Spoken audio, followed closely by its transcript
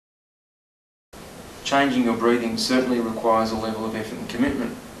changing your breathing certainly requires a level of effort and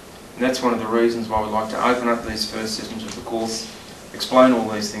commitment. And that's one of the reasons why we like to open up these first sessions of the course, explain all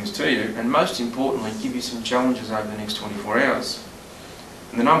these things to you, and most importantly, give you some challenges over the next 24 hours.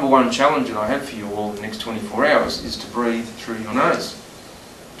 And the number one challenge that I have for you all in the next 24 hours is to breathe through your nose.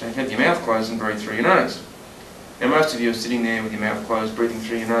 Don't have your mouth closed and breathe through your nose. Now most of you are sitting there with your mouth closed, breathing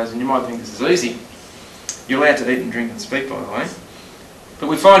through your nose, and you might think this is easy. You're allowed to eat and drink and speak, by the way. But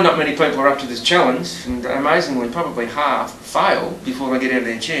we find not many people are up to this challenge, and amazingly probably half fail before they get out of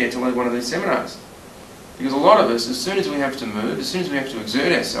their chair to lead one of these seminars. Because a lot of us, as soon as we have to move, as soon as we have to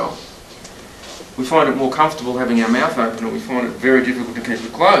exert ourselves, we find it more comfortable having our mouth open, or we find it very difficult to keep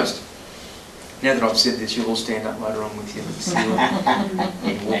it closed. Now that I've said this, you'll all stand up later on with you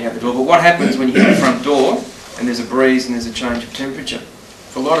and walk out the door. But what happens when you hit the front door and there's a breeze and there's a change of temperature?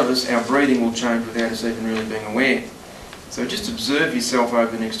 For a lot of us, our breathing will change without us even really being aware. So just observe yourself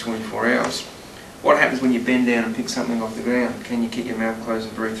over the next 24 hours. What happens when you bend down and pick something off the ground? Can you keep your mouth closed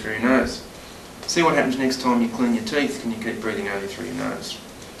and breathe through your nose? See what happens next time you clean your teeth. Can you keep breathing only through your nose?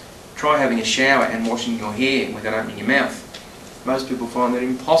 Try having a shower and washing your hair without opening your mouth. Most people find that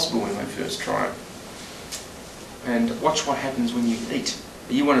impossible when they first try it. And watch what happens when you eat.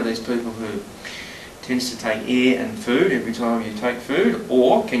 Are you one of these people who tends to take air and food every time you take food,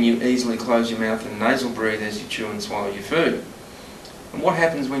 or can you easily close your mouth and nasal breathe as you chew and swallow your food? And what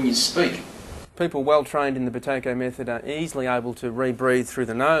happens when you speak? People well trained in the Buteyko method are easily able to rebreathe through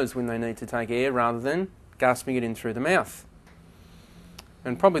the nose when they need to take air rather than gasping it in through the mouth.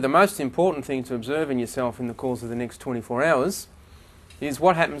 And probably the most important thing to observe in yourself in the course of the next 24 hours is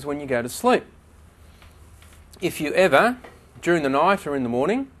what happens when you go to sleep. If you ever, during the night or in the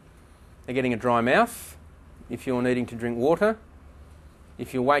morning, are getting a dry mouth, if you're needing to drink water,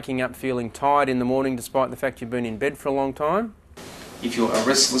 if you're waking up feeling tired in the morning despite the fact you've been in bed for a long time, if you're a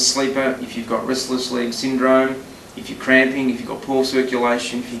restless sleeper, if you've got restless leg syndrome, if you're cramping, if you've got poor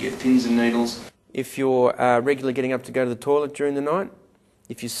circulation, if you get pins and needles, if you're regularly getting up to go to the toilet during the night,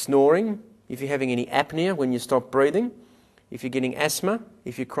 if you're snoring, if you're having any apnea when you stop breathing, if you're getting asthma,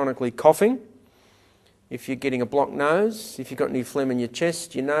 if you're chronically coughing, if you're getting a blocked nose, if you've got any phlegm in your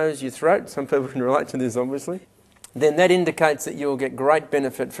chest, your nose, your throat, some people can relate to this obviously, then that indicates that you'll get great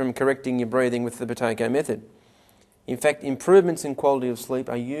benefit from correcting your breathing with the Buteyko method. In fact, improvements in quality of sleep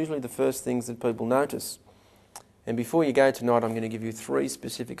are usually the first things that people notice. And before you go tonight, I'm going to give you 3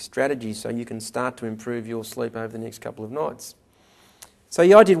 specific strategies so you can start to improve your sleep over the next couple of nights. So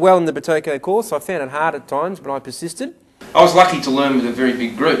yeah, I did well in the Buteyko course. I found it hard at times, but I persisted. I was lucky to learn with a very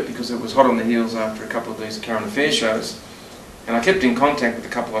big group because it was hot on the heels after a couple of these current affairs shows. And I kept in contact with a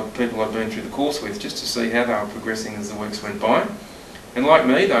couple of people I'd been through the course with just to see how they were progressing as the weeks went by. And like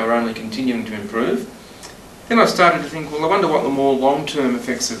me, they were only continuing to improve. Then I started to think, well, I wonder what the more long-term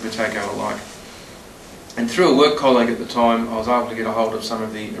effects of Buteyko are like. And through a work colleague at the time, I was able to get a hold of some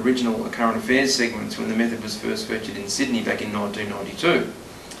of the original current affairs segments when the method was first featured in Sydney back in 1992.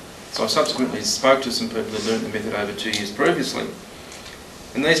 So I subsequently spoke to some people who learnt the method over 2 years previously.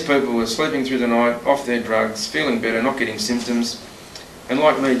 And these people were sleeping through the night, off their drugs, feeling better, not getting symptoms, and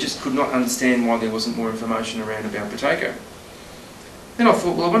like me, just could not understand why there wasn't more information around about Buteyko. Then I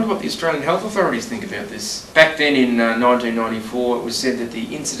thought, well, I wonder what the Australian health authorities think about this. Back then in 1994, it was said that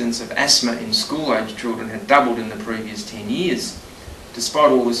the incidence of asthma in school-aged children had doubled in the previous 10 years,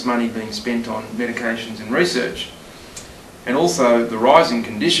 despite all this money being spent on medications and research. And also the rising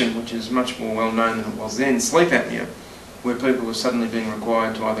condition, which is much more well known than it was then, sleep apnea, where people were suddenly being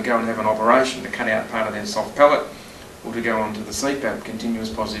required to either go and have an operation to cut out part of their soft palate or to go onto the CPAP, continuous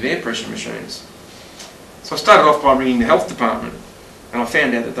positive air pressure machines. So I started off by ringing the health department, and I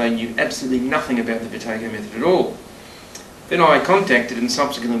found out that they knew absolutely nothing about the Buteyko method at all. Then I contacted and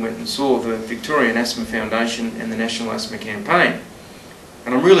subsequently went and saw the Victorian Asthma Foundation and the National Asthma Campaign.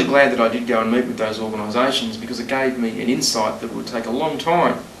 And I'm really glad that I did go and meet with those organisations because it gave me an insight that would take a long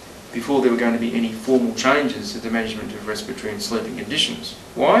time before there were going to be any formal changes to the management of respiratory and sleeping conditions.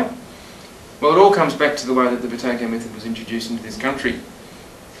 Why? Well, it all comes back to the way that the Buteyko method was introduced into this country.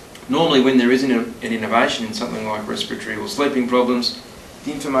 Normally when there is an innovation in something like respiratory or sleeping problems,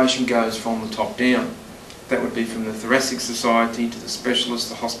 the information goes from the top down. That would be from the Thoracic Society to the specialists,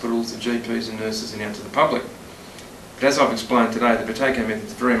 the hospitals, the GPs and nurses and out to the public. But as I've explained today, the Buteyko method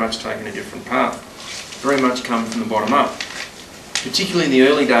has very much taken a different path. Very much come from the bottom up. Particularly in the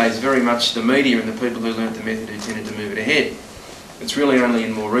early days, very much the media and the people who learnt the method who tended to move it ahead. It's really only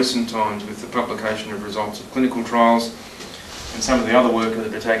in more recent times with the publication of results of clinical trials and some of the other work of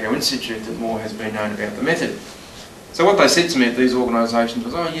the Buteyko Institute that more has been known about the method. So what they said to me at these organisations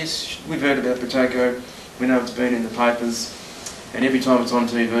was, oh yes, we've heard about Buteyko, we know it's been in the papers, and every time it's on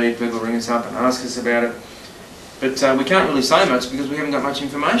TV, people ring us up and ask us about it. But we can't really say much because we haven't got much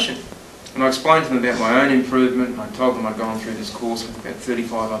information. And I explained to them about my own improvement. I told them I'd gone through this course with about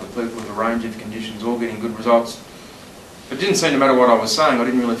 35 other people with a range of conditions, all getting good results. But it didn't seem to matter what I was saying. I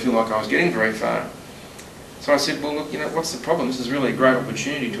didn't really feel like I was getting very far. So I said, well, look, what's the problem? This is really a great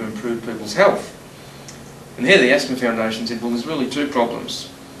opportunity to improve people's health. And here the Asthma Foundation said, well, there's really two problems.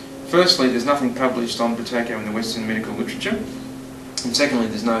 Firstly, there's nothing published on Buteyko in the Western medical literature. And secondly,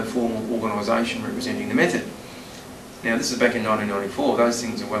 there's no formal organisation representing the method. Now, this is back in 1994. Those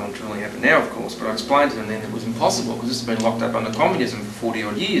things are well and truly happened now, of course, but I explained to them then it was impossible because this has been locked up under communism for 40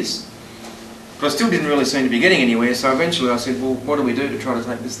 odd years. But I still didn't really seem to be getting anywhere, so eventually I said, well, what do we do to try to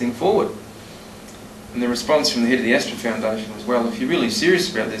take this thing forward? And the response from the head of the Asthma Foundation was, well, if you're really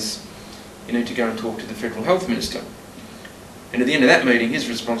serious about this, you need to go and talk to the Federal Health Minister. And at the end of that meeting, his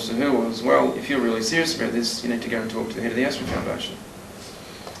response to her was, well, if you're really serious about this, you need to go and talk to the head of the Asthma Foundation.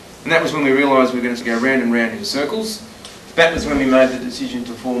 And that was when we realised we were going to go round and round in circles. That was when we made the decision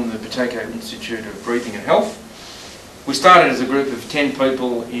to form the Buteyko Institute of Breathing and Health. We started as a group of 10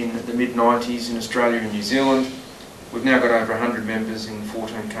 people in the mid-90s in Australia and New Zealand. We've now got over 100 members in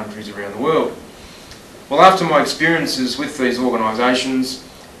 14 countries around the world. Well, after my experiences with these organisations,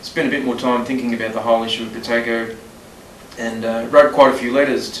 spent a bit more time thinking about the whole issue of Buteyko and wrote quite a few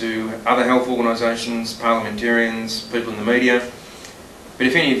letters to other health organisations, parliamentarians, people in the media. But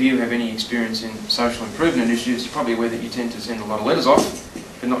if any of you have any experience in social improvement initiatives, you're probably aware that you tend to send a lot of letters off,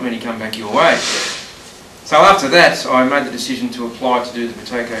 but not many come back your way. So after that, I made the decision to apply to do the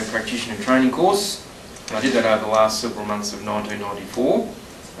Buteyko Practitioner training course. And I did that over the last several months of 1994.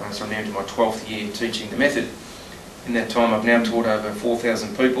 So I'm now into my 12th year teaching the method. In that time, I've now taught over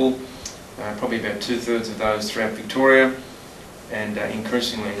 4,000 people, probably about 2/3 of those throughout Victoria. And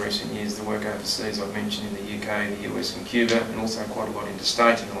increasingly in recent years, the work overseas I've mentioned in the UK, the US and Cuba, and also quite a lot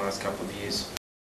interstate in the last couple of years.